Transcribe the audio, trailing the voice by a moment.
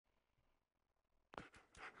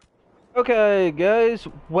Okay, guys,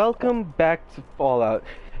 welcome back to Fallout.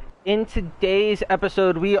 In today's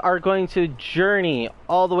episode, we are going to journey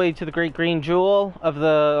all the way to the Great Green Jewel of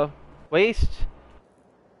the Waste.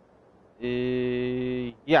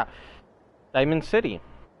 Yeah, Diamond City.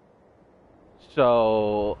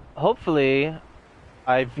 So, hopefully,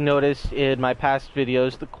 I've noticed in my past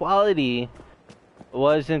videos the quality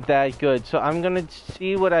wasn't that good. So I'm gonna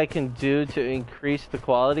see what I can do to increase the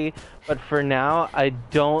quality. But for now, I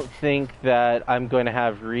don't think that I'm going to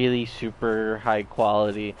have really super high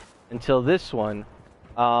quality until this one.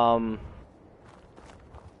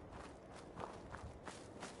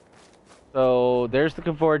 So there's the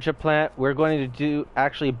Kavorja plant. We're going to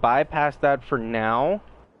actually bypass that for now.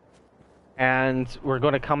 And we're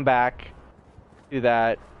going to come back to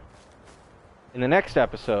that in the next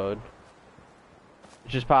episode,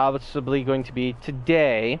 which is possibly going to be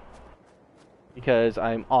today, because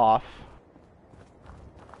I'm off.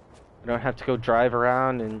 I don't have to go drive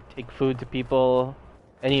around and take food to people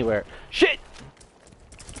anywhere. Shit!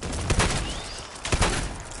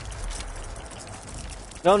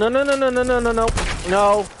 No, no, no, no, no, no, no, no, no.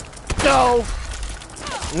 No. No.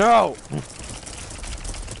 No.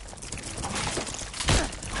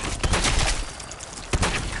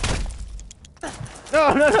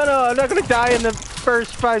 No, no, no, no. I'm not gonna die in the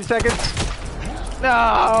first 5 seconds.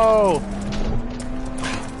 No.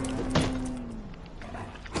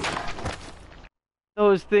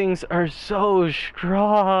 Those things are so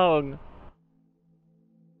strong.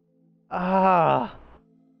 Ah.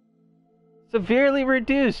 Severely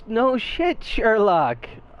reduced. No shit, Sherlock.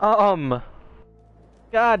 God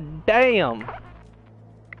damn.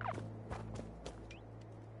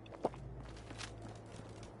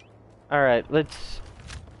 Alright, let's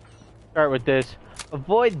start with this.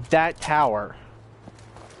 Avoid that tower.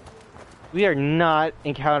 We are not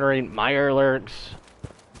encountering Mirelurks.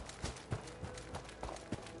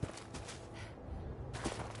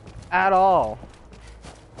 At all.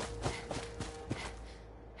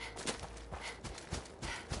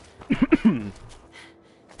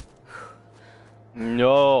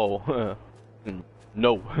 No.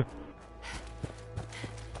 No.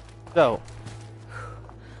 So,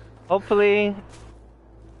 hopefully,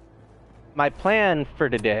 my plan for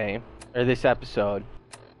today, or this episode,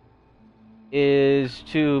 is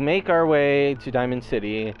to make our way to Diamond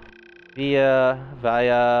City via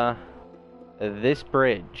this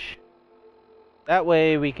bridge. That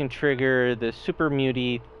way we can trigger the super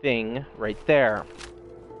muty thing right there.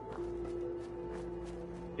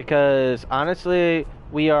 Because honestly,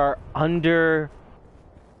 we are under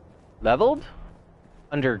leveled,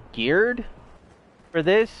 under geared for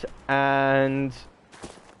this, and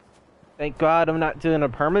thank God I'm not doing a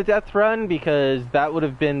permadeath run, because that would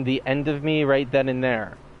have been the end of me right then and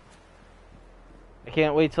there. I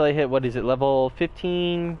can't wait till I hit, what is it, level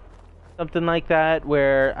 15? Something like that,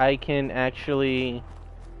 where I can actually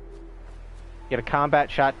get a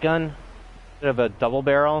combat shotgun instead of a double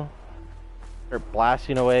barrel. Start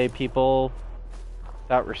blasting away people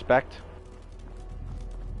without respect.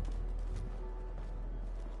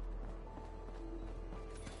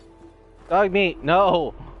 Dog meat,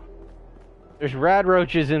 no! There's rad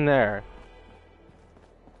roaches in there.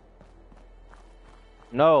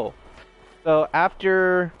 No. So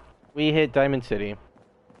after we hit Diamond City,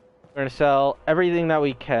 we're gonna sell everything that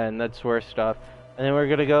we can that's worth stuff, and then we're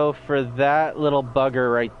gonna go for that little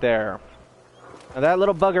bugger right there. Now that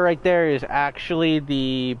little bugger right there is actually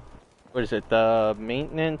the, what is it, the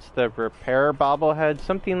maintenance, the repair bobblehead,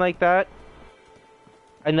 something like that.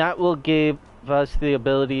 And that will give us the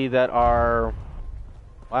ability that our,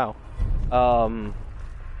 wow,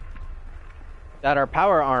 that our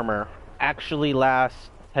power armor actually lasts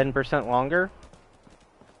 10% longer.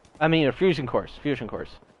 I mean, a fusion course,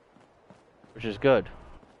 which is good.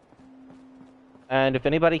 And if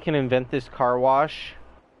anybody can invent this car wash,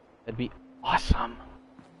 that'd be awesome.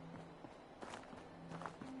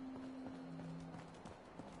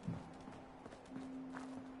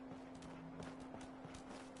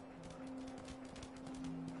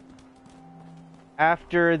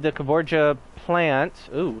 After the Kavorja plant,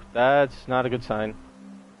 ooh, that's not a good sign.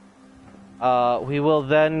 We will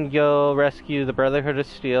then go rescue the Brotherhood of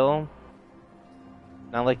Steel.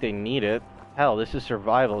 Not like they need it. Hell, this is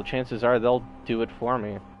survival. Chances are they'll do it for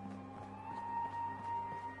me.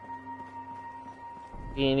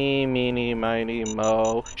 Eeny, meeny, miny,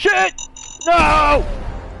 mo. Shit! No!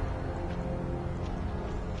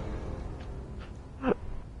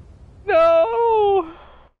 No!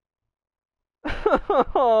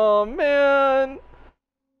 Oh, man!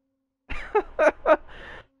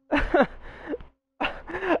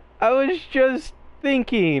 I was just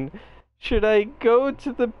thinking Should I go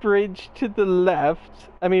to the bridge to the left,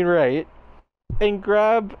 I mean right, and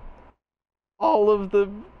grab all of the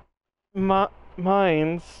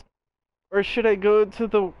mines? Or should I go to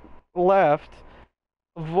the left,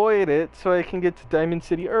 avoid it, so I can get to Diamond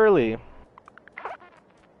City early?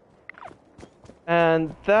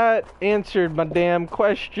 And that answered my damn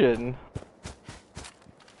question.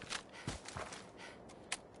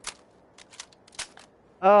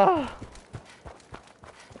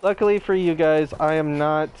 Luckily for you guys, I am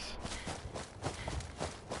not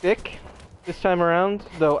sick this time around,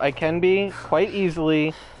 though I can be quite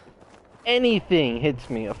easily. Anything hits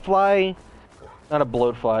me. A fly, not a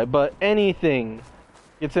bloat fly, but anything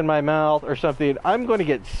gets in my mouth or something, I'm going to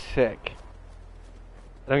get sick.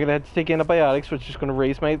 And I'm going to have to take antibiotics, which is going to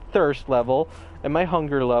raise my thirst level and my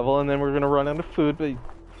hunger level, and then we're going to run out of food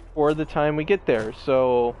before the time we get there.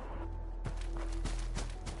 So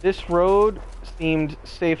this road seemed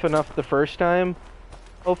safe enough the first time.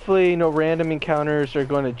 Hopefully no random encounters are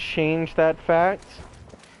going to change that fact.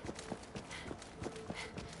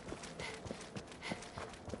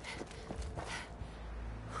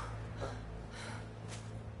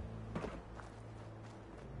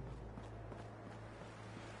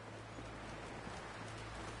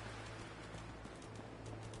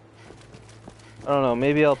 I don't know,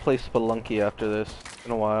 maybe I'll play Spelunky after this. It's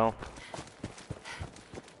been a while.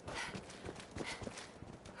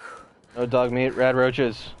 No dog meat, rad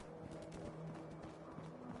roaches.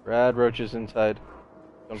 Rad roaches inside.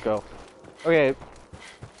 Don't go. Okay.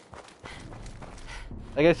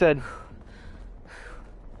 Like I said,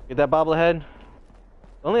 get that bobblehead. If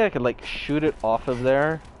only I could like shoot it off of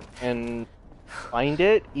there and find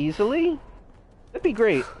it easily. That'd be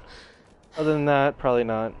great. Other than that, probably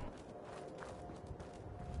not.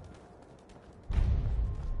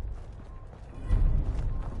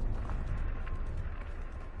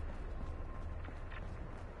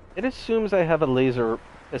 It assumes I have a laser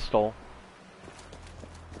pistol.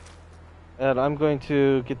 And I'm going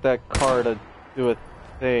to get that car to do a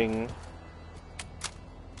thing.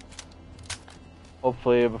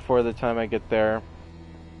 Hopefully before the time I get there.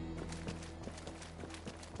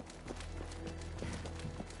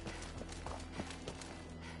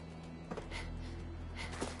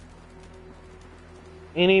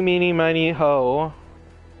 Eeny, meeny, miny, ho.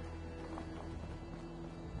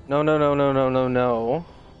 No, no, no, no, no, no, no.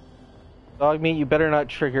 Dog meat, you better not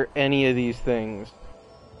trigger any of these things.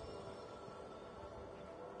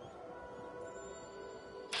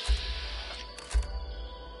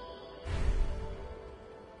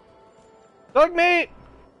 Dog meat!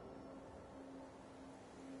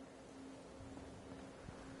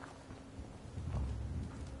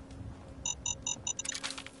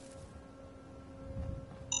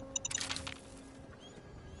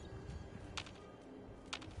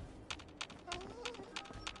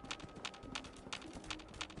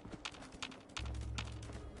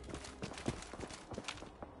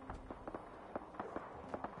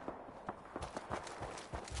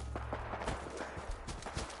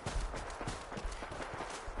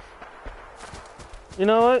 You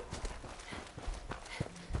know what?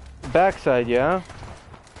 Backside, yeah?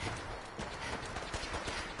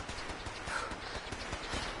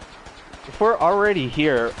 If we're already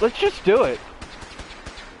here, let's just do it.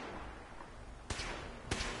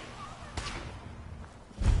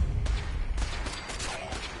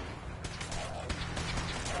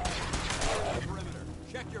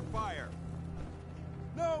 Check your fire.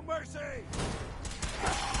 No mercy.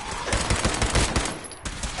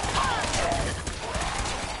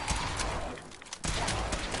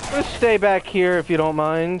 Let's stay back here if you don't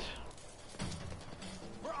mind.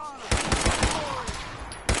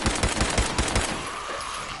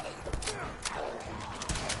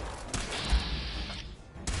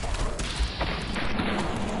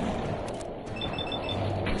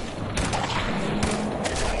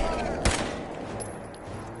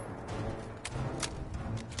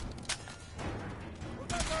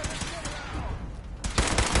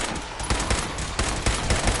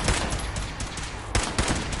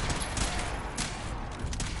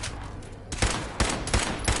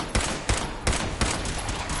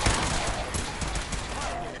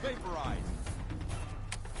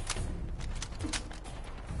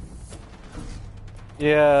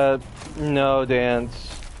 Yeah, no dance.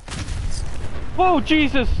 Whoa,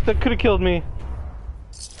 Jesus! That could have killed me.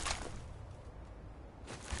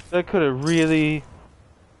 That could have really,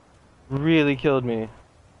 really killed me.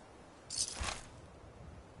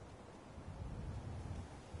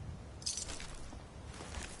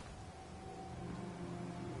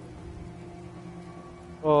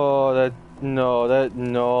 Oh,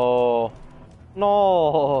 no.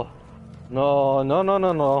 No.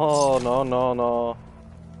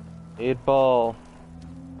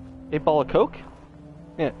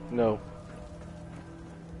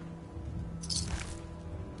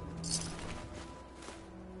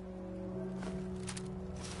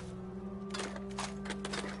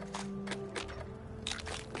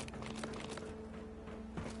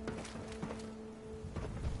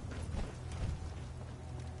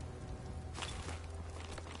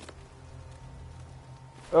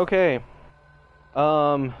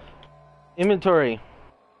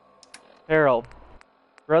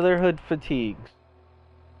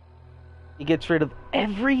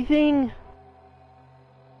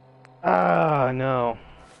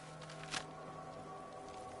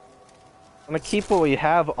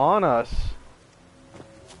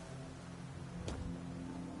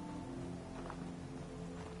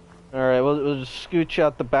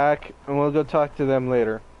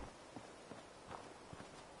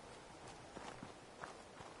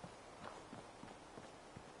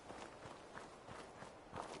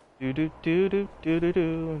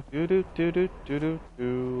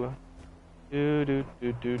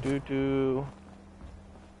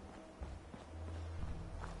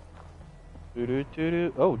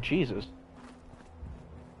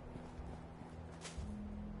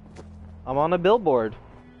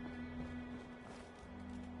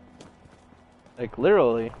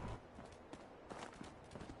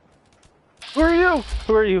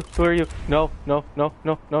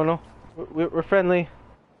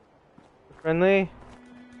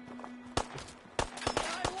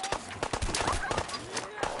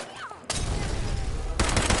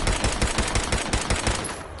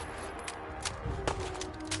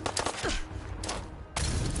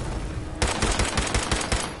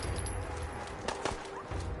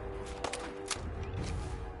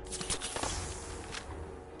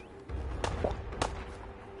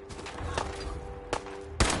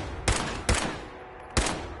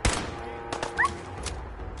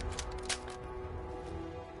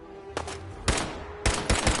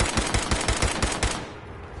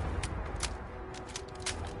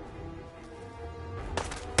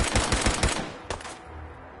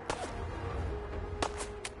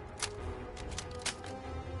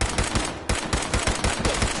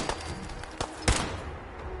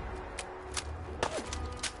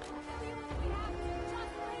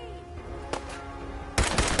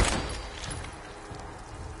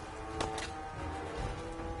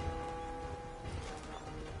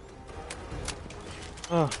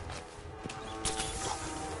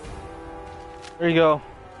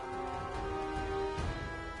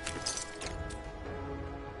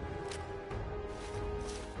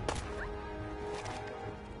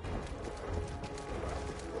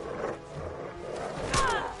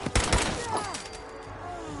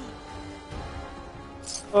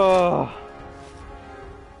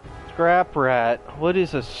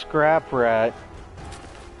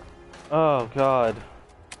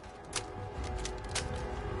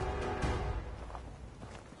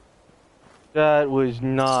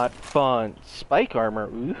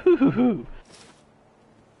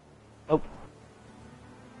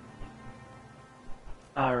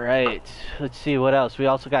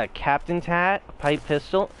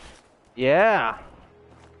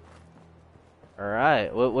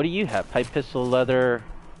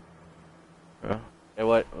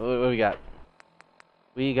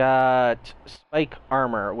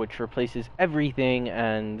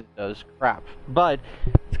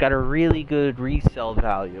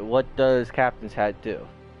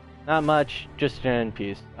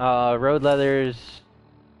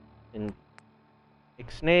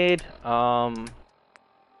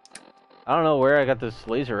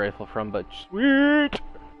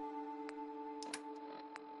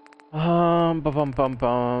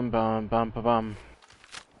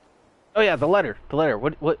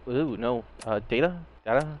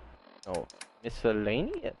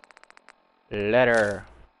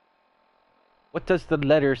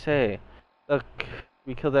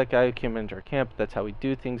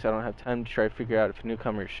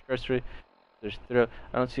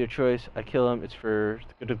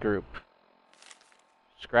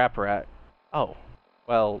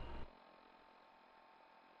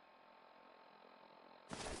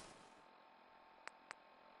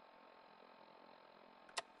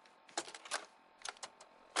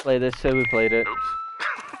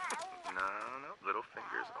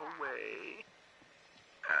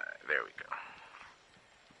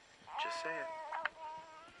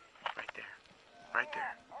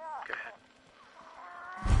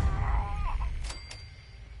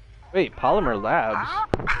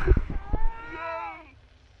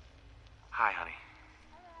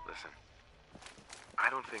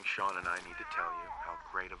 don't think Sean and I need to tell you how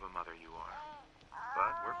great of a mother you are,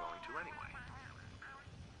 but we're going to anyway.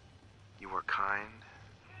 You are kind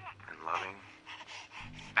and loving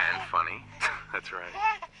and funny, that's right,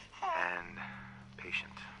 and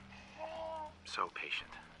patient. So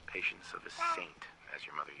patient. Patience of a saint, as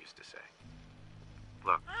your mother used to say.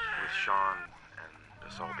 Look, with Sean and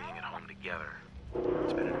us all being at home together,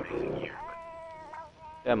 it's been an amazing year, but...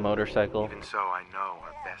 Yeah, motorcycle. Even so, I know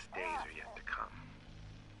our best days are yet to come.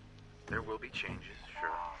 There will be changes,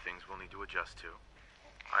 sure. Things we'll need to adjust to.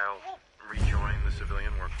 I'll rejoin the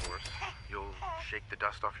civilian workforce. You'll shake the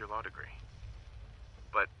dust off your law degree.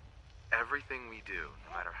 But everything we do,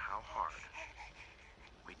 no matter how hard,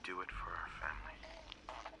 we do it for our family.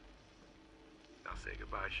 Now say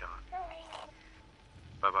goodbye, Sean.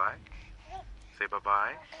 Bye-bye. Say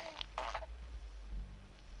bye-bye.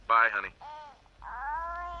 Bye, honey.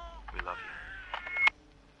 We love you.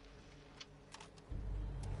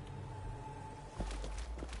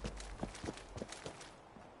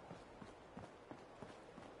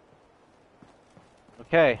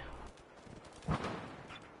 Okay.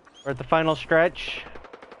 We're at the final stretch.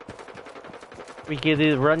 We can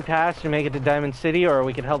either run past and make it to Diamond City, or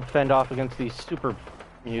we can help fend off against these super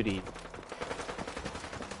muties.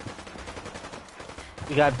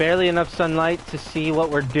 We got barely enough sunlight to see what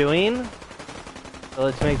we're doing, so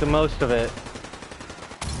let's make the most of it.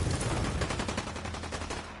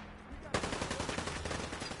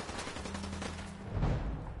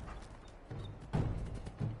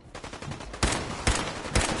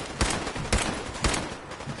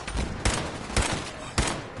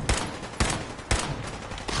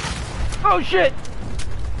 Oh shit!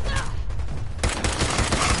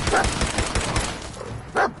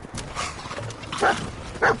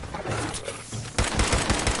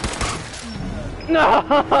 No!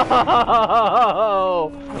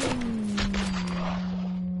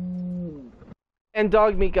 And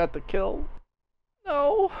dog meat got the kill.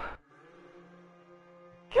 No.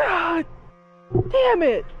 God damn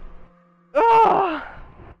it! Ah!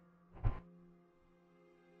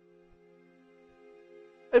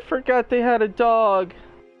 I forgot they had a dog.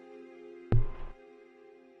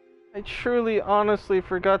 I truly, honestly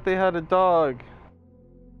forgot they had a dog.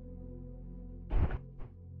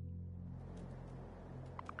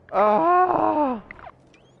 Ah!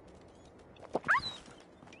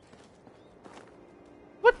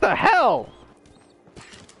 What the hell?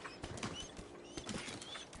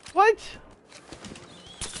 What?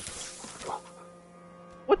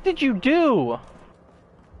 What did you do?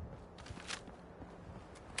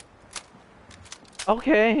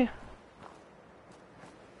 Okay.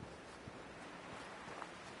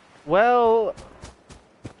 Well,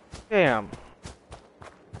 damn.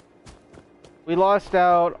 We lost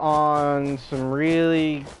out on some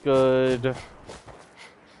really good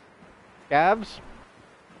scavs.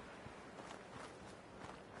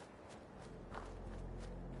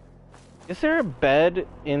 Is there a bed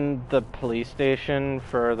in the police station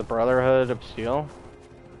for the Brotherhood of Steel?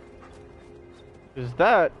 Because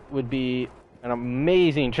that would be an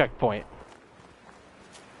amazing checkpoint.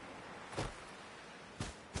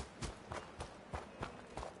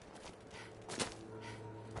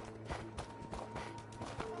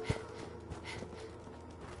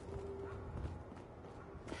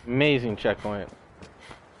 Amazing checkpoint.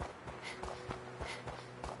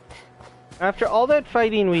 After all that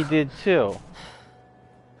fighting we did too.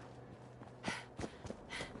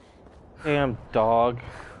 Damn dog.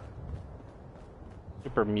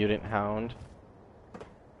 Super mutant hound.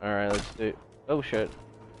 Alright, let's do... Oh shit.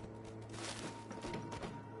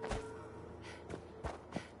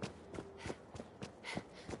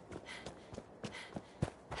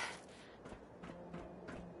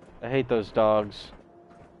 I hate those dogs.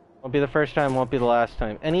 Won't be the first time, won't be the last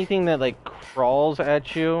time. Anything that like crawls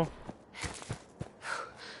at you.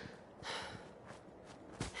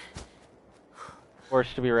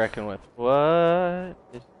 Force to be reckoned with. What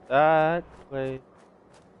is that place?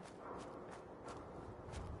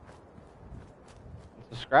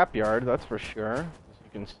 It's a scrapyard, that's for sure, as you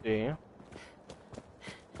can see.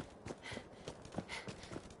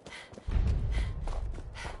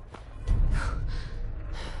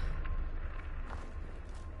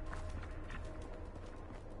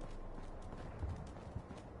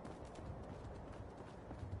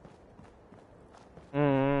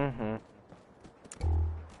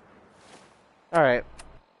 All right.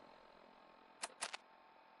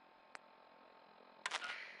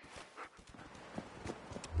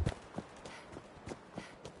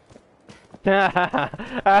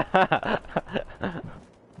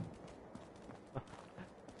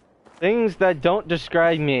 Things that don't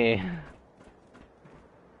describe me.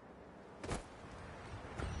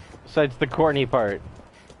 besides the corny part.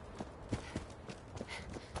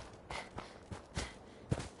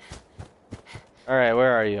 Alright,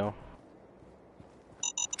 where are you?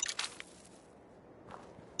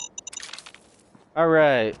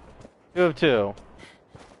 Alright. 2 of 2.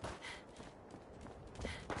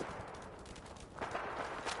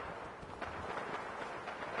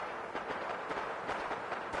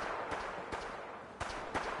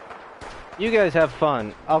 You guys have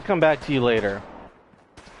fun. I'll come back to you later.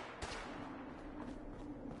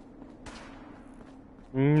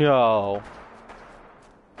 No.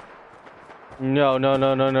 No, no,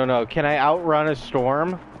 no, no, no, no. Can I outrun a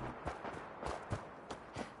storm?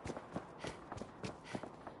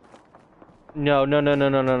 No, no, no, no,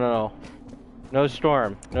 no, no, no. No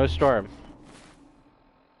storm. No storm.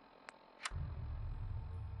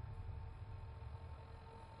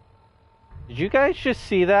 Did you guys just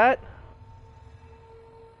see that?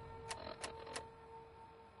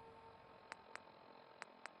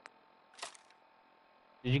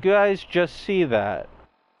 Did you guys just see that?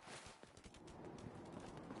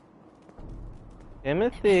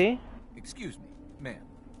 Timothy? Excuse me, ma'am.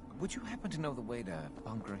 Would you happen to know the way to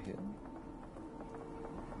Bunker Hill?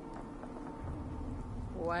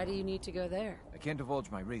 Why do you need to go there? I can't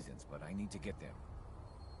divulge my reasons, but I need to get there.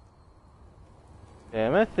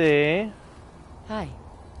 Timothy? Hi.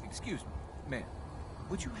 Excuse me, ma'am.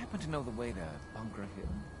 Would you happen to know the way to Bunker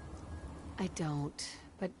Hill? I don't,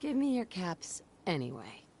 but give me your caps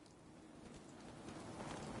anyway.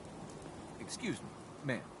 Excuse me,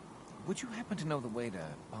 ma'am. Would you happen to know the way to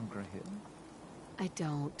Bunker Hill? I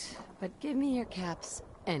don't, but give me your caps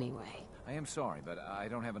anyway. I am sorry, but I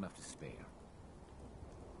don't have enough to spare.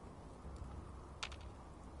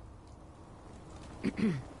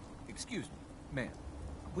 Excuse me, ma'am.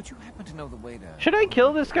 Would you happen to know the way to... Should I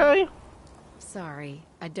kill this guy? Sorry,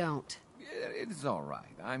 I don't. It is all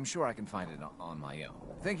right. I'm sure I can find it on my own.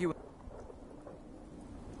 Thank you.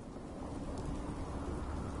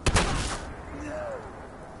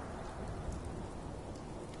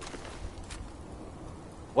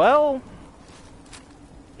 Well,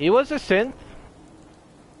 he was a synth.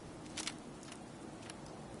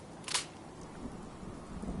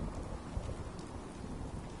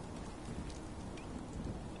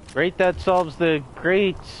 Great, that solves the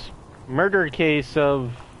great murder case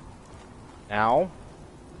of now.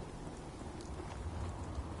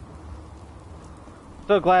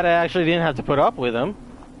 So glad I actually didn't have to put up with him.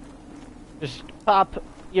 Just pop,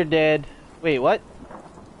 you're dead. Wait, what?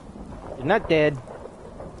 You're not dead.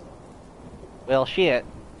 Well, shit.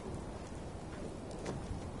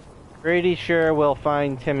 Pretty sure we'll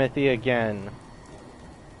find Timothy again.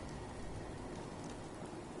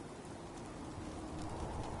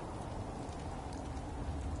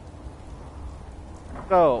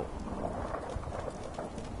 So,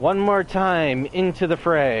 one more time into the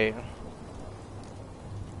fray.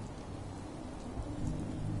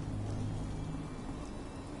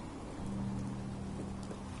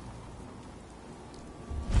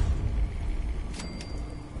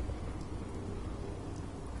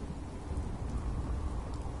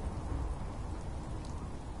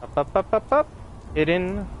 Up.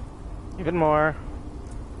 Hidden. Even more.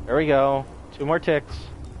 There we go. 2 more ticks.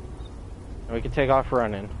 And we can take off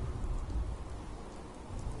running.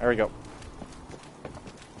 There we go.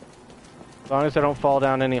 As long as I don't fall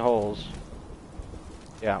down any holes.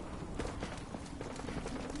 Yeah.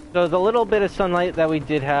 So the little bit of sunlight that we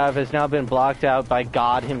did have has now been blocked out by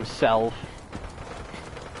God himself.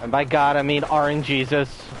 And by God, I mean RNGesus.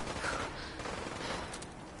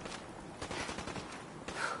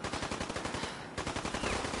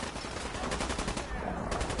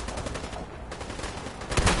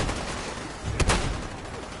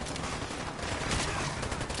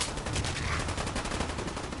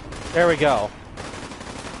 There we go.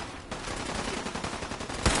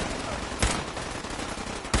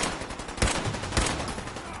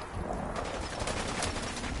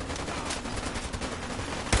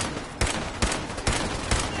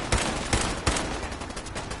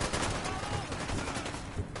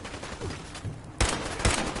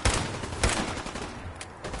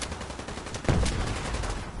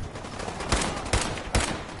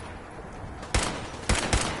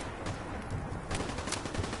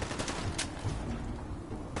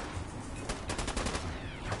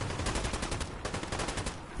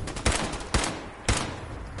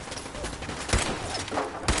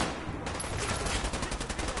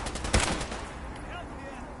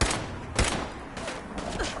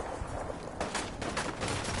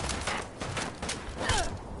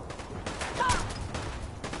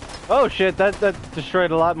 Oh shit, that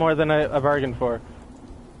destroyed a lot more than I bargained for.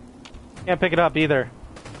 Can't pick it up either.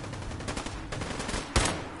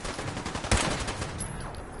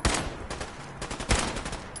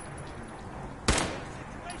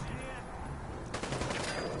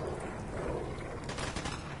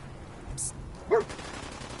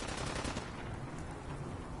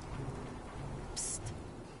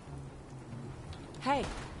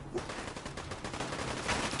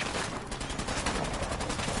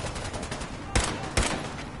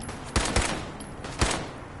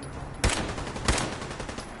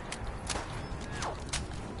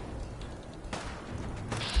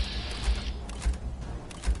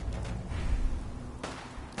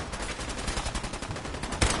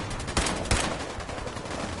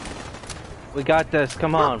 We got this.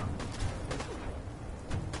 Come on.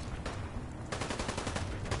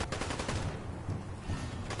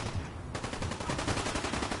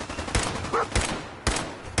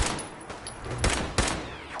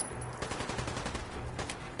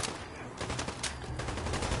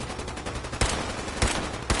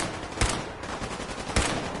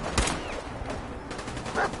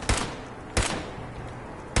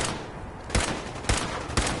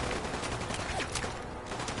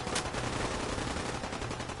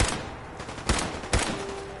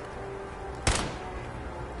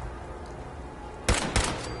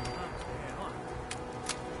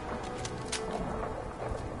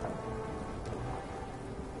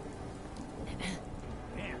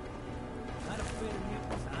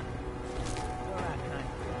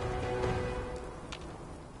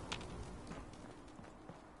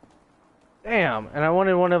 Damn, and I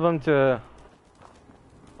wanted one of them to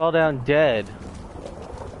fall down dead.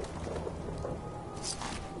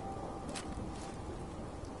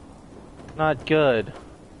 Not good.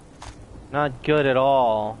 Not good at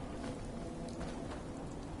all.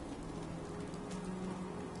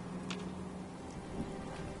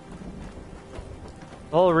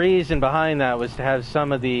 The whole reason behind that was to have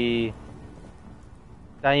some of the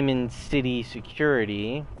Diamond City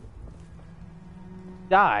security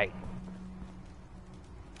die.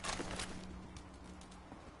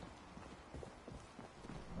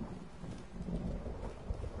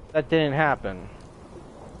 That didn't happen.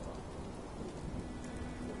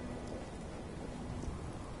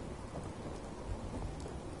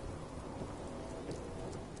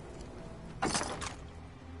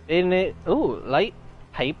 Didn't it? Ooh, light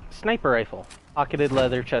pipe sniper rifle. Pocketed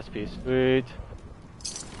leather chest piece. Sweet.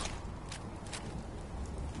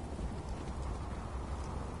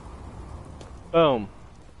 Boom.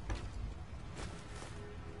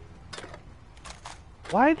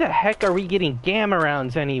 Why the heck are we getting gamma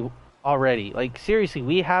rounds already? Like, seriously,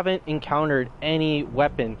 we haven't encountered any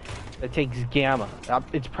weapon that takes gamma.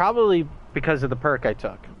 It's probably because of the perk I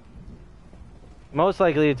took. Most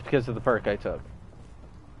likely it's because of the perk I took.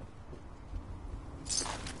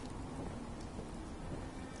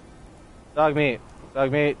 Dog meat.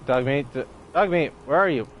 Dog meat. Dog meat. Dog meat. Where are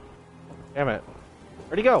you? Damn it.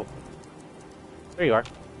 Where'd he go? There you are.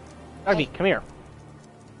 Dog meat, come here.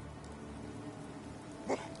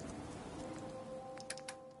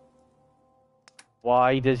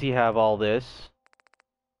 Why does he have all this?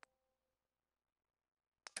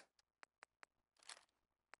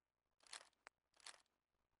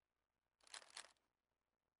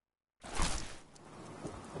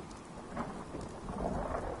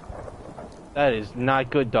 That is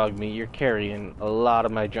not good, dog meat. You're carrying a lot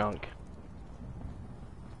of my junk.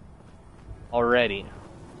 Already.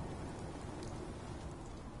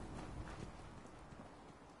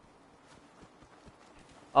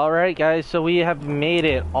 Alright guys, so we have made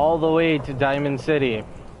it all the way to Diamond City.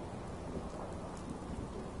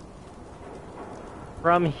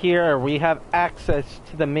 From here, we have access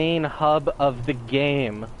to the main hub of the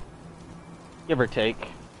game. Give or take.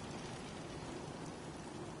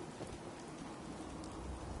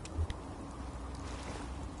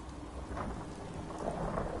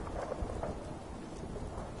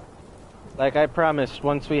 Like I promised,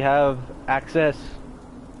 once we have access,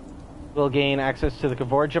 we'll gain access to the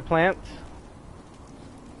Kavorja plant.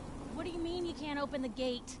 What do you mean you can't open the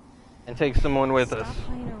gate? And take someone with us. Stop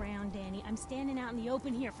playing around, Danny. I'm standing out in the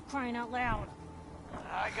open here for crying out loud.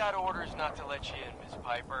 I got orders not to let you in, Miss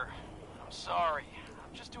Piper. I'm sorry.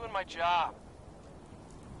 I'm just doing my job.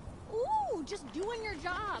 Ooh, just doing your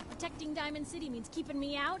job. Protecting Diamond City means keeping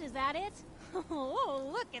me out, is that it? Oh,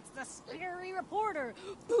 look, it's the scary reporter.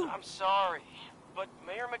 I'm sorry, but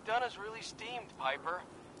Mayor McDonough's really steamed, Piper.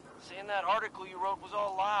 Saying that article you wrote was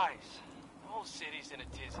all lies. The whole city's in a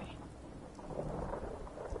tizzy.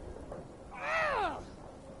 Ugh.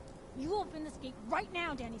 You open this gate right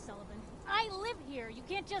now, Danny Sullivan. I live here. You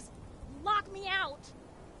can't just lock me out.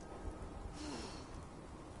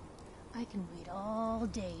 I can wait all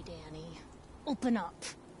day, Danny. Open up.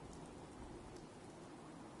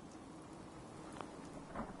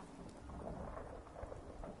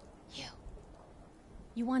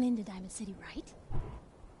 You want into Diamond City, right?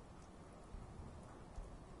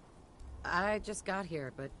 I just got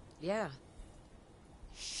here, but yeah.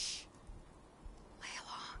 Shh. Play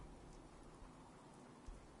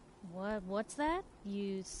along. What's that?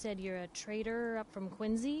 You said you're a trader up from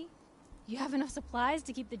Quincy? You have enough supplies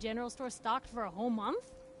to keep the general store stocked for a whole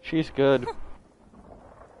month? She's good.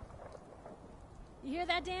 You hear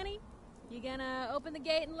that, Danny? You gonna open the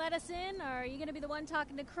gate and let us in, or are you gonna be the one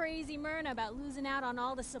talking to crazy Myrna about losing out on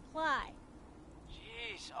all the supply?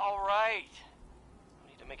 Jeez, all right. No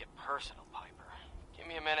need to make it personal, Piper. Give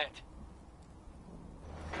me a minute.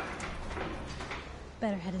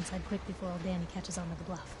 Better head inside quick before old Danny catches on with the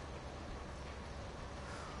bluff.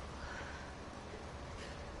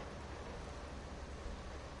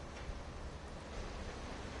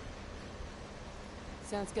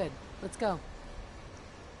 Sounds good. Let's go.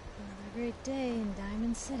 Another great day in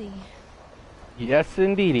Diamond City. Yes,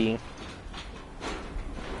 indeedy.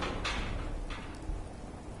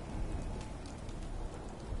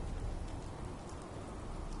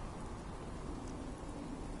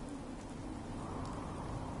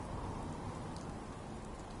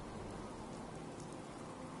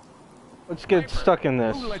 Let's get stuck in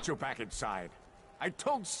this. Who let you back inside? I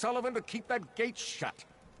told Sullivan to keep that gate shut.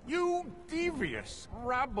 You devious,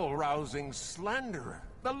 rabble-rousing slanderer.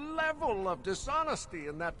 The level of dishonesty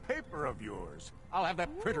in that paper of yours. I'll have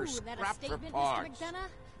that printer Ooh, that a scrapped for statement, parts. Mr. McDonough?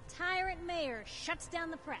 Tyrant mayor shuts down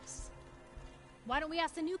the press. Why don't we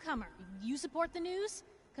ask the newcomer? You support the news?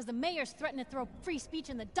 Because the mayor's threatened to throw free speech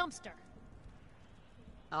in the dumpster.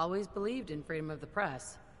 Always believed in freedom of the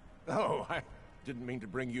press. Oh, I didn't mean to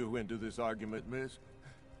bring you into this argument, miss.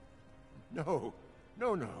 No.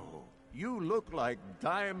 You look like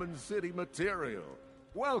Diamond City material.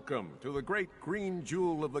 Welcome to the great green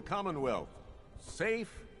jewel of the Commonwealth.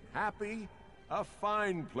 Safe, happy, a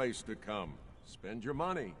fine place to come. Spend your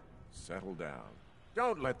money, settle down.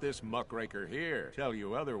 Don't let this muckraker here tell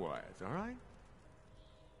you otherwise, all right?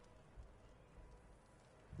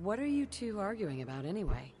 What are you two arguing about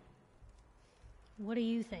anyway? What do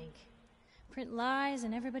you think? Print lies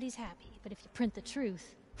and everybody's happy, but if you print the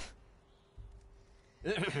truth...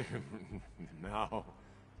 Now,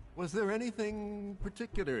 was there anything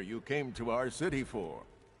particular you came to our city for?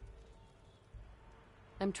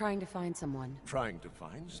 I'm trying to find someone. Trying to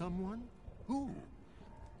find someone? Who?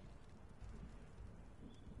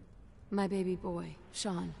 My baby boy,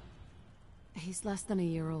 Sean. He's less than a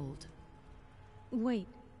year old. Wait,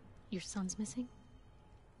 your son's missing?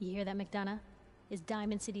 You hear that, McDonough? Is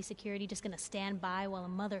Diamond City Security just gonna stand by while a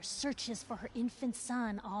mother searches for her infant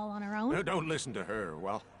son all on her own? No, don't listen to her.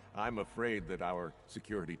 Well, I'm afraid that our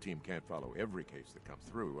security team can't follow every case that comes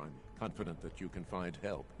through. I'm confident that you can find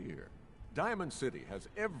help here. Diamond City has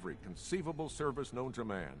every conceivable service known to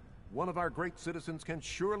man. One of our great citizens can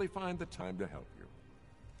surely find the time to help you.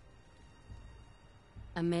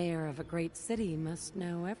 A mayor of a great city must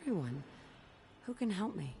know everyone. Who can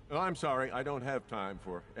help me? Oh, I'm sorry, I don't have time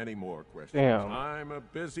for any more questions. Damn. I'm a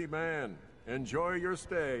busy man. Enjoy your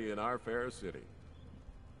stay in our fair city.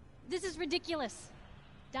 This is ridiculous.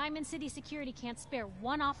 Diamond City Security can't spare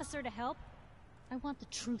one officer to help. I want the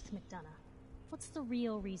truth, McDonough. What's the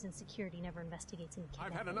real reason security never investigates any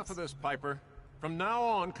kidnappings? I've had enough of this, Piper. From now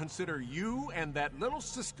on, consider you and that little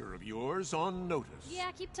sister of yours on notice. Yeah,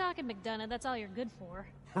 keep talking, McDonough. That's all you're good for.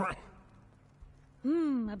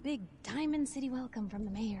 A big Diamond City welcome from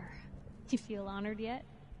the mayor. You feel honored yet?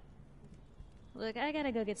 Look, I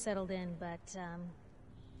gotta go get settled in, but,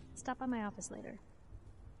 stop by my office later.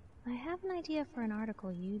 I have an idea for an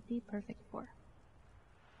article you'd be perfect for.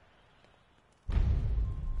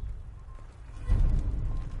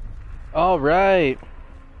 All right.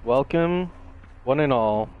 Welcome, one and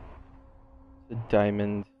all, to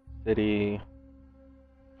Diamond City.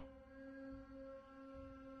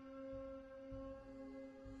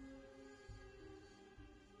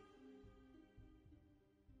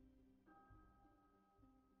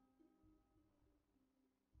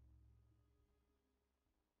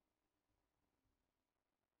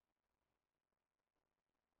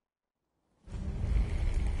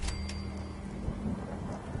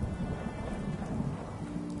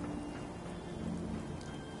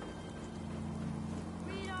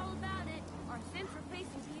 Read all about it. Are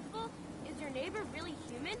Central-facing people? Is your neighbor really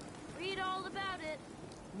human? Read all about it.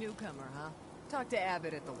 Newcomer, huh? Talk to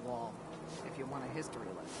Abbott at the wall, if you want a history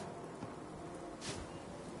lesson.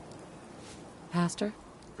 Pastor?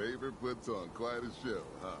 Favorite puts on quite a show,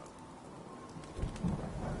 huh?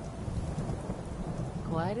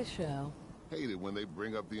 Quite a show. Hate it when they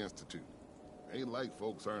bring up the Institute. Ain't like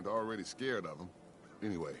folks aren't already scared of them.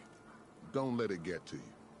 Anyway, don't let it get to you.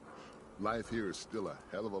 Life here is still a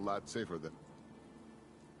hell of a lot safer than...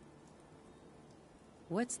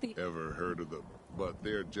 What's the... Ever heard of them? But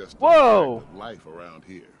they're just Whoa! a fact of life around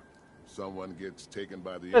here. Someone gets taken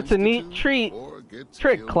by the That's a neat Institute, treat. or gets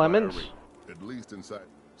Trick, killed by a Clemens. rape. At least inside.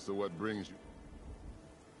 So what brings you?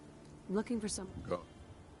 Looking for some... Oh,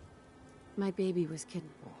 My baby was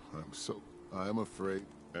kidnapped. I'm afraid.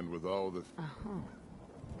 And with all the...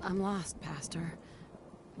 I'm lost, Pastor.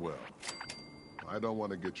 Well, I don't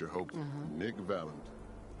want to get your hopes. Nick Valent.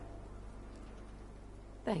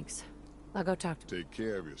 Thanks. I'll go talk to him. Take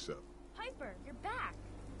care of yourself. Piper, you're back.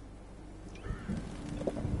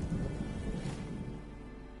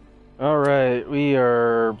 Alright, we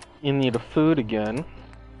are in need of food again.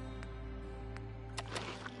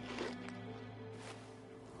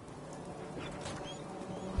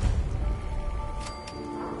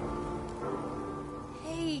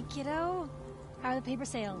 Hey, kiddo. How are the paper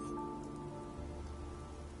sales?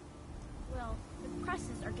 Well, the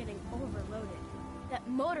presses are getting overloaded. That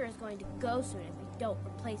motor is going to go soon if we don't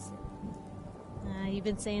replace it. You've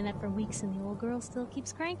been saying that for weeks and the old girl still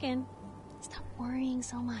keeps cranking. Stop worrying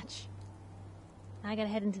so much. I gotta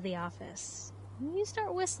head into the office. You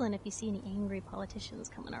start whistling if you see any angry politicians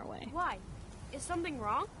coming our way. Why? Is something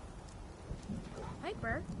wrong?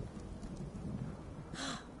 Piper?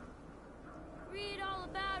 Read all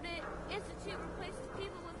about it. Institute replaces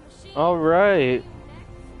people with machines. Alright.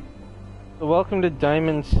 So welcome to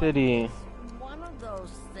Diamond City. One of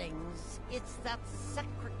those things. It's that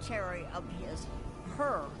secretary of his.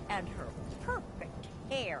 Her and her perfect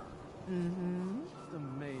hair. Mm-hmm. The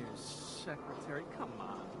mayor's secretary. Come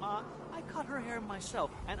on, Ma. I cut her hair myself,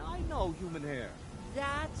 and I know human hair.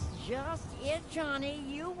 That's just it, Johnny.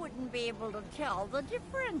 You wouldn't be able to tell the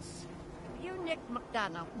difference. If you nicked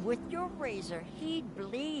McDonough with your razor, he'd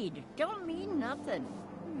bleed. Don't mean nothing.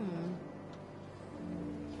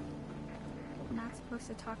 I'm not supposed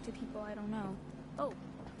to talk to people I don't know. Oh,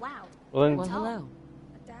 wow. Well, then, hello.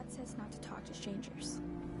 Dad says not to talk to strangers.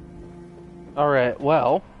 alright,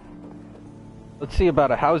 well, let's see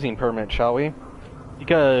about a housing permit, shall we?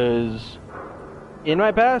 Because in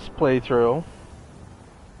my past playthrough,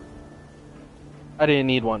 I didn't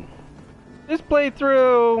need one. This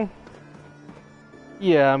playthrough,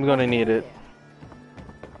 yeah, I'm gonna need it.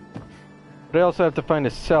 But I also have to find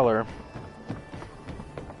a seller.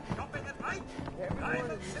 Shopping at night?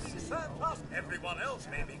 Diamond City surplus. Everyone else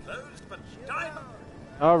may be closed, but Diamond...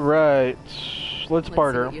 Alright, let's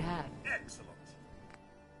barter. See what you have. Excellent.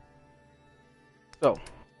 So,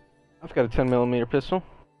 I've got a 10mm pistol.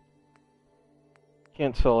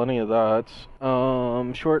 Can't sell any of that.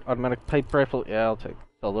 Short automatic pipe rifle. Yeah,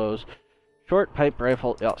 sell those. Short pipe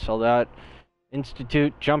rifle. Yeah, sell that.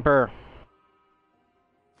 Institute jumper.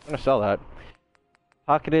 I'm gonna sell that.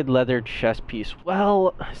 Pocketed leather chest piece.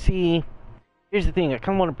 Well, see, here's the thing. I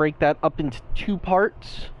kind of want to break that up into 2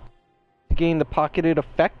 parts to gain the pocketed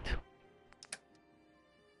effect.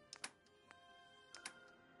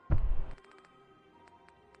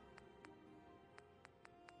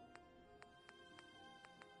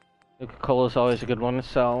 Coca-Cola is always a good one to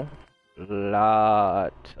sell. A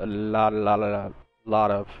lot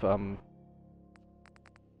of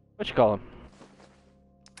what you call them?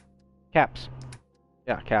 Caps.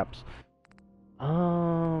 Yeah, caps.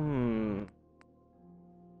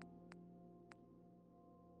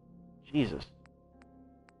 Jesus.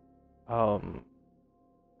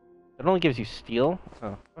 It only gives you steel?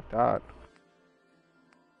 Oh, fuck that.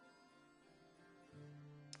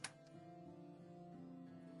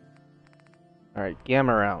 Alright,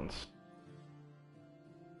 gamma rounds.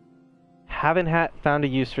 Haven't found a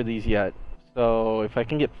use for these yet. So, if I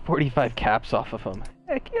can get 45 caps off of them.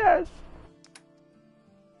 Heck yes!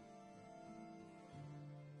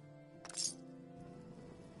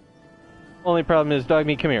 Only problem is, Dog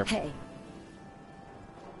Meat, come here. Hey.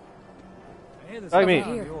 I hear there's Dog Meat.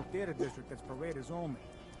 something in the old theater district that's for raiders only.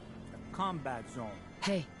 The combat zone.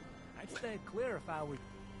 Hey. I'd stay clear if I were...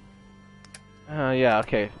 Yeah,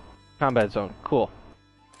 okay. Combat zone. Cool.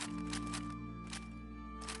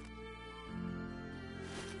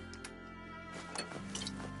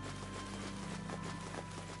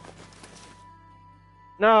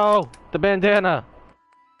 No! The bandana!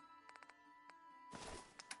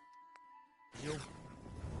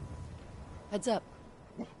 Heads up.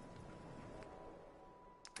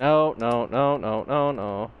 No, no, no, no, no,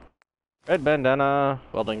 no. Red bandana,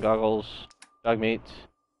 welding goggles, dog meat.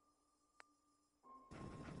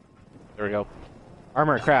 There we go.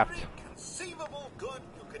 Armor craft. Every conceivable good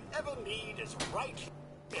you could ever need is right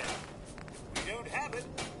here. If you don't have it,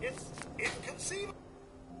 it's inconceivable.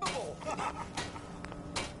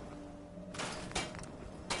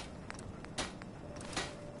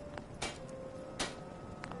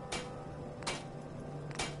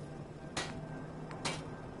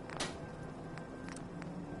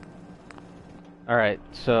 Alright,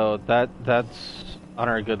 so that's on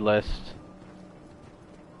our good list.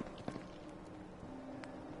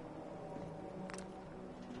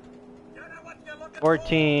 You know what you're looking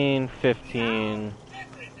 14, 15.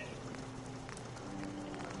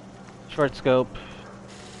 Short scope.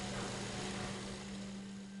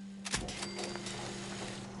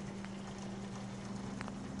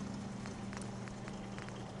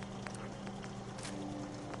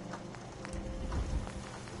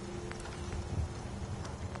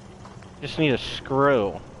 Just need a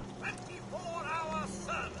screw. 24-hour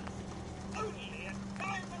service. Only at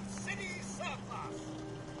Diamond City Surplus.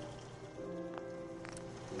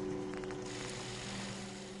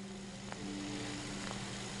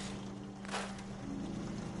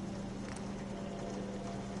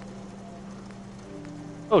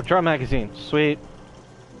 Oh, drum magazine. Sweet.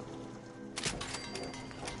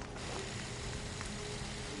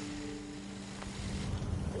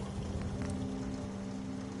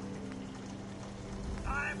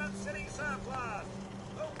 Diamond City Surplus.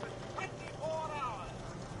 Open 24 hours.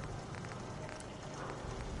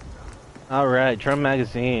 Alright, drum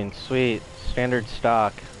magazine. Sweet. Standard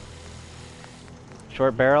stock.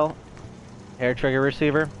 Short barrel. Hair trigger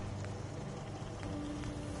receiver.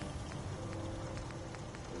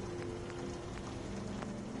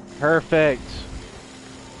 Perfect.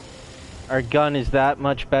 Our gun is that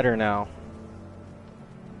much better now.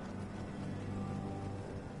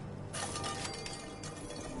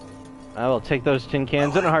 I will take those tin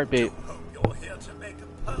cans in a heartbeat. You're here to make a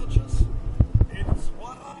purchase. It's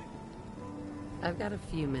what I've got a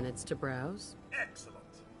few minutes to browse. Excellent.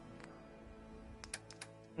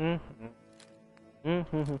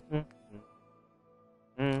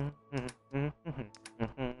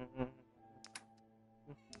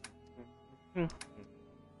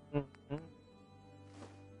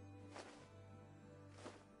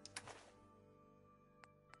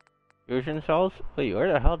 Fusion cells? Wait,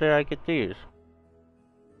 where the hell did I get these?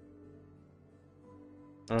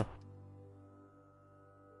 Huh.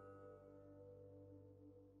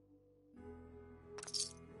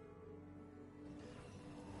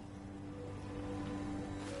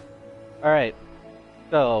 Alright,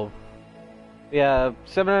 so we have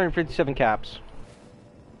 757 caps.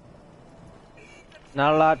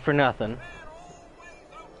 Not a lot for nothing.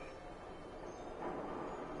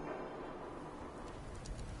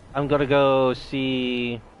 I'm gonna go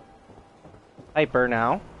see Piper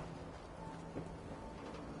now.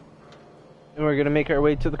 And we're gonna make our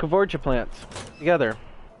way to the Kvorcha plant together.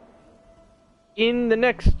 In the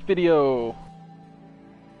next video.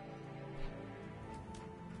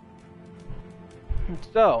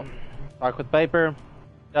 So, talk with Piper.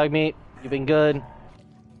 Dogmeat, you've been good.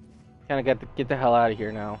 Kinda got to get the hell out of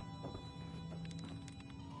here now.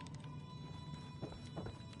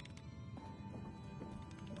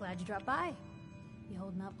 Glad you dropped by. You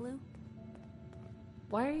holding up, Blue?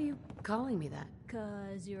 Why are you calling me that?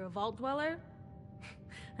 'Cause you're a vault dweller?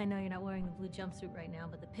 I know you're not wearing the blue jumpsuit right now,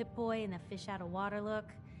 but the Pip-Boy and the fish out of water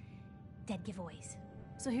look, dead giveaways.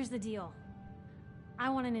 So here's the deal. I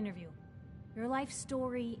want an interview. Your life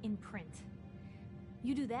story in print.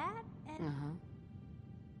 You do that, and...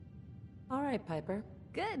 All right, Piper.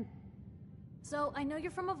 Good. So, I know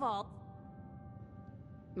you're from a vault.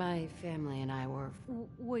 My family and I were...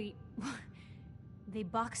 Wait. They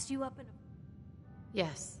boxed you up in a...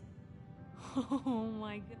 Yes. Oh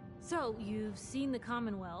my god. So, you've seen the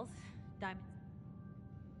Commonwealth, Diamond...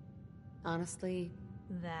 Honestly...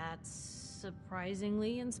 That's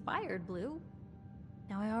surprisingly inspired, Blue.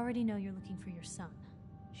 Now, I already know you're looking for your son,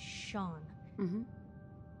 Sean.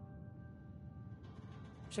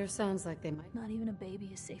 Sure sounds like they might... Not even a baby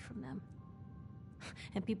is safe from them.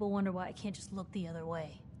 And people wonder why I can't just look the other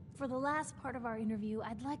way. For the last part of our interview,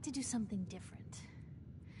 I'd like to do something different.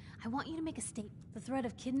 I want you to make a statement. The threat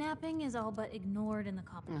of kidnapping is all but ignored in the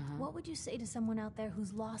Commonwealth. What would you say to someone out there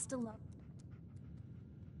who's lost a love?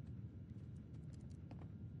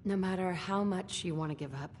 No matter how much you want to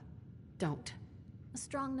give up, don't. A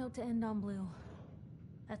strong note to end on, Blue.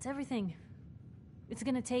 That's everything. It's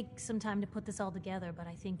gonna take some time to put this all together, but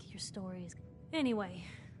I think your story is... Anyway,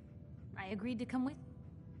 I agreed to come with...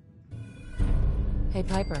 Hey,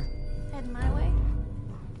 Piper. Heading my way?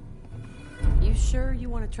 You sure you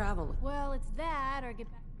want to travel with... Well, it's that, or get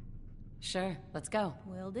back... Sure, let's go.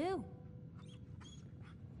 Will do.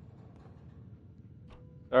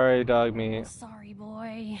 Sorry, Dogmeat. Sorry,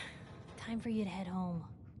 boy. Time for you to head home.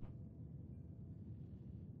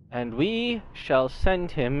 And we shall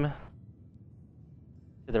send him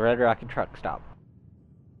to the Red Rocket truck stop.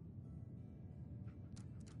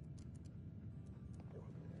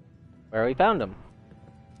 Where we found him.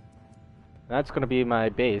 That's going to be my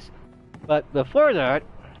base. But before that,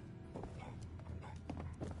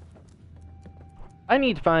 I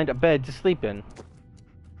need to find a bed to sleep in.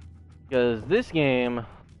 Because this game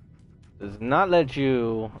does not let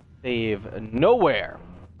you save nowhere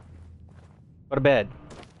but a bed.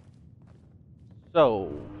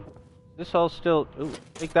 So, this all still... Ooh,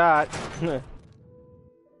 take that. You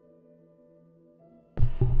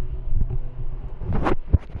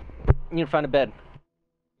need to find a bed.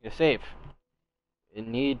 You're safe. I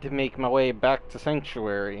need to make my way back to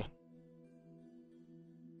Sanctuary.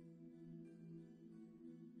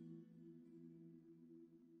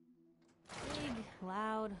 Big,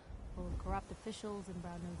 loud, full of corrupt officials and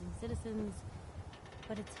brown-nosing citizens,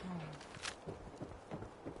 but it's home.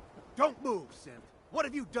 Don't move, Synth. What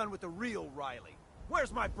have you done with the real Riley?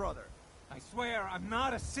 Where's my brother? I swear, I'm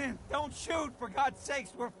not a synth. Don't shoot, for God's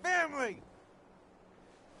sakes. We're family.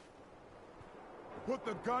 Put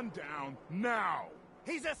the gun down, now!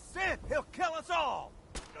 He's a Synth! He'll kill us all!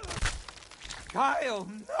 Kyle,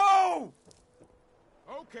 no!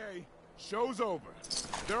 Okay, show's over.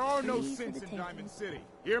 There are no synths in Diamond City.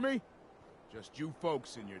 Hear me? Just you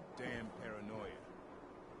folks and your damn paranoia.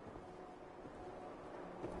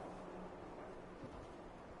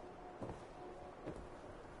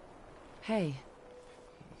 Hey.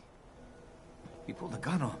 He pulled a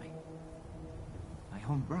gun on me. My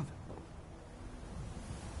own brother.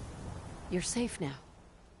 You're safe now.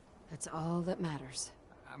 That's all that matters.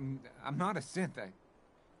 I'm not a synth.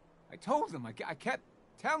 I told him. I kept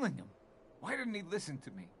telling him. Why didn't he listen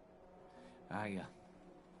to me? I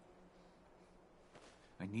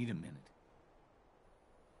need a minute.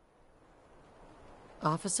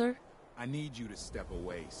 Officer? I need you to step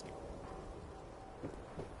away, Skip.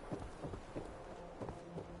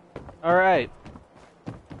 Alright.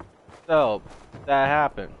 So, that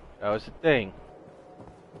happened. That was the thing.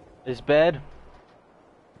 This bed.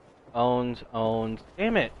 Owned.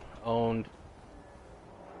 Damn it. Owned.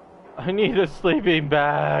 I need a sleeping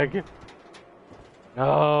bag.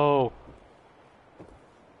 No.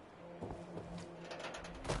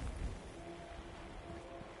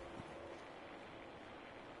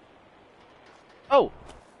 Oh!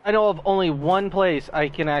 I know of only one place I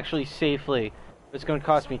can actually safely. It's going to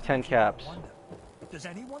cost me 10 caps. Does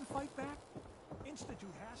anyone fight back? Institute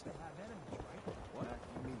has to have enemies, right? What?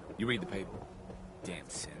 You read the paper. Damn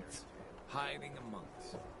synths. Hiding among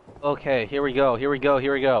us. Okay, here we go.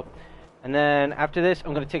 And then after this,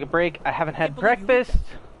 I'm going to take a break. I haven't had breakfast.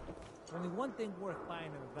 Only one thing worth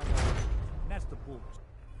buying in a vendor, and that's the booze.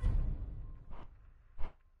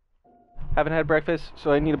 Haven't had breakfast,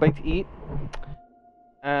 so I need a bite to eat.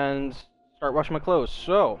 And start washing my clothes.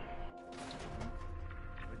 So,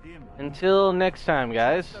 until next time,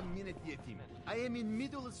 guys. I am in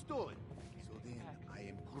middle of story. So then I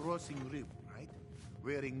am crossing river, right?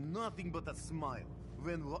 Wearing nothing but a smile.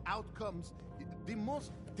 When out comes the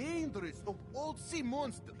most dangerous of all sea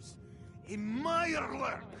monsters, a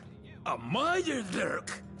Mirelurk. A Mirelurk?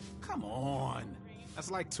 Come on. That's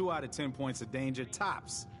like 2 out of 10 points of danger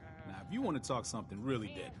tops. Now, if you want to talk something really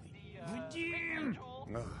deadly.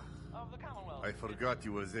 I forgot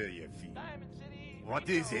you were there, Yeffi. What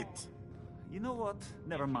is it? You know what?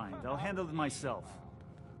 Never mind. I'll handle it myself.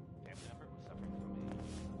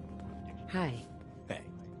 Hi. Hey,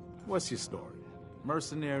 what's your story?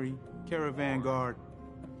 Mercenary? Caravan guard?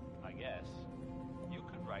 I guess. You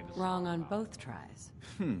could write a Wrong on both tries.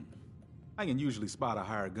 I can usually spot a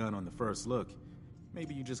hired gun on the first look.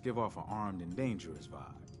 Maybe you just give off an armed and dangerous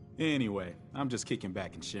vibe. Anyway, I'm just kicking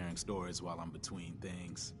back and sharing stories while I'm between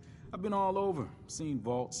things. I've been all over, seen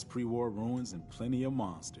vaults, pre-war ruins, and plenty of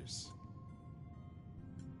monsters.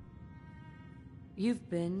 You've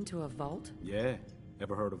been to a vault? Yeah.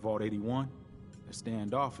 Ever heard of Vault 81? They're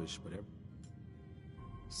standoffish, but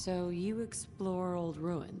So you explore old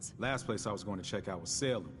ruins? last place I was going to check out was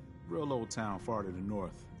Salem. Real old town far to the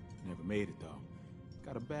north. Never made it, though.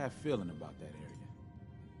 Got a bad feeling about that area.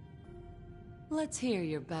 Let's hear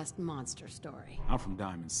your best monster story. I'm from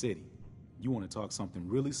Diamond City. You want to talk something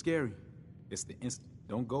really scary? It's the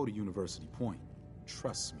Don't go to University Point.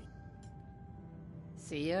 Trust me.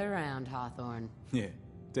 See you around, Hawthorne. Yeah,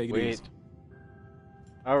 take it easy.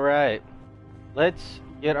 Alright. Let's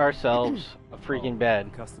get ourselves a freaking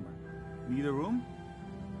bed. Customer. Need a room?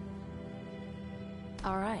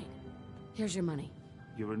 All right. Here's your money.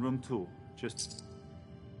 You're in room 2. Just...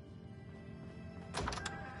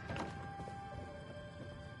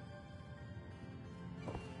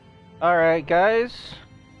 Alright, guys.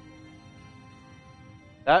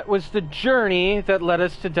 That was the journey that led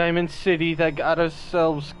us to Diamond City that got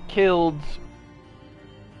ourselves killed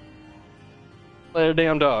by a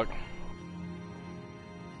damn dog.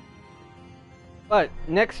 But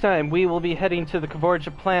next time we will be heading to the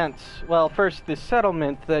Kvorja plant. Well, first the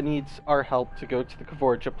settlement that needs our help to go to the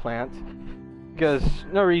Kvorja plant. Because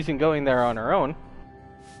no reason going there on our own.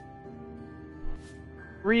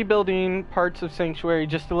 Rebuilding parts of Sanctuary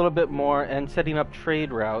just a little bit more and setting up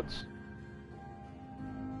trade routes.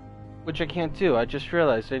 Which I can't do. I just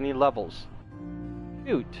realized I need levels.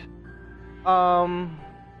 Shoot. Well,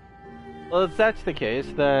 if that's the case,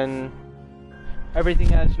 then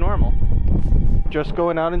everything as normal. Just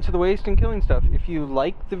going out into the waste and killing stuff. If you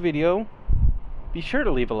like the video, be sure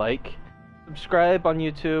to leave a like. Subscribe on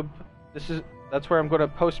YouTube. That's where I'm going to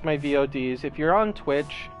post my VODs. If you're on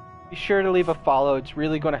Twitch, be sure to leave a follow. It's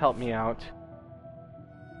really going to help me out.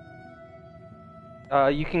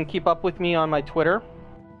 You can keep up with me on my Twitter,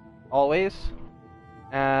 always,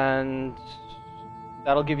 and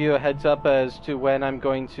that'll give you a heads up as to when I'm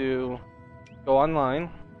going to go online.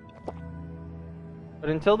 But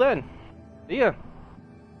until then, see ya.